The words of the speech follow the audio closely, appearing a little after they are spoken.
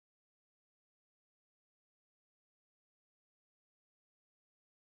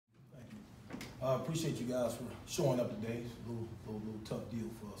Appreciate you guys for showing up today. It's a little tough deal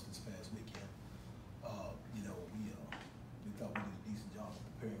for us this past weekend. We thought we did a decent job of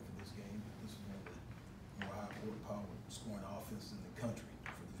preparing for this game. This is one of the more high-power scoring offenses in the country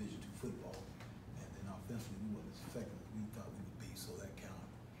for Division II football. And then offensively, we weren't as effective as we thought we would be, so that kind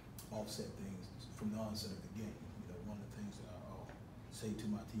of offset things from the onset of the game. One of the things that I'll say to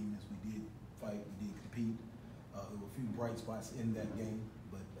my team is we did fight, we did compete. There were a few bright spots in that game,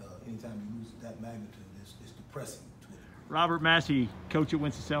 but anytime you lose that magnitude, it's depressing to a degree. Robert Massey, coach at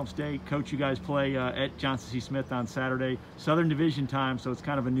Winston-Salem State. Coach, you guys play at Johnson C. Smith on Saturday. Southern Division time, so it's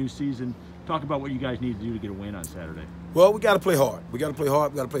kind of a new season. Talk about what you guys need to do to get a win on Saturday. Well, we got to play hard. We got to play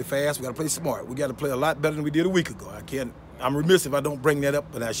hard. We got to play fast. We got to play smart. We got to play a lot better than we did a week ago. I'm remiss if I don't bring that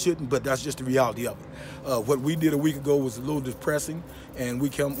up, but I shouldn't. But that's just the reality of it. What we did a week ago was a little depressing, and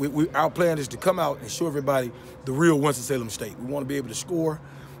our plan is to come out and show everybody the real Winston-Salem State. We want to be able to score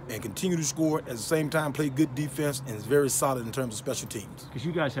and continue to score, at the same time play good defense, and it's very solid in terms of special teams. Because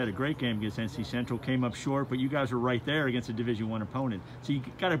you guys had a great game against NC Central, came up short, but you guys were right there against a Division I opponent. So you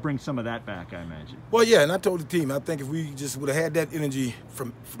got to bring some of that back, I imagine. Well, yeah, and I told the team, I think if we just would have had that energy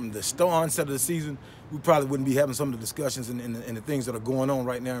from the onset of the season, we probably wouldn't be having some of the discussions and the things that are going on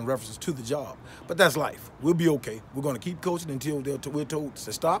right now in references to the job. But that's life. We'll be okay. We're going to keep coaching until we're told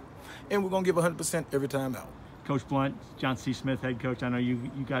to stop, and we're going to give 100% every time out. Coach Blunt, Johnson C. Smith head coach, I know you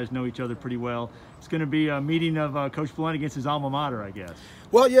guys know each other pretty well. It's going to be a meeting of Coach Blunt against his alma mater, I guess.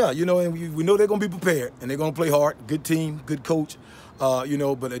 Well, yeah, and we know they're going to be prepared, and they're going to play hard. Good team, good coach, but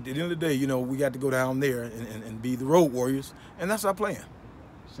at the end of the day, we got to go down there and be the road warriors, and that's our plan.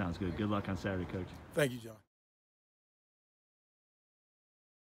 Sounds good. Good luck on Saturday, Coach. Thank you, John.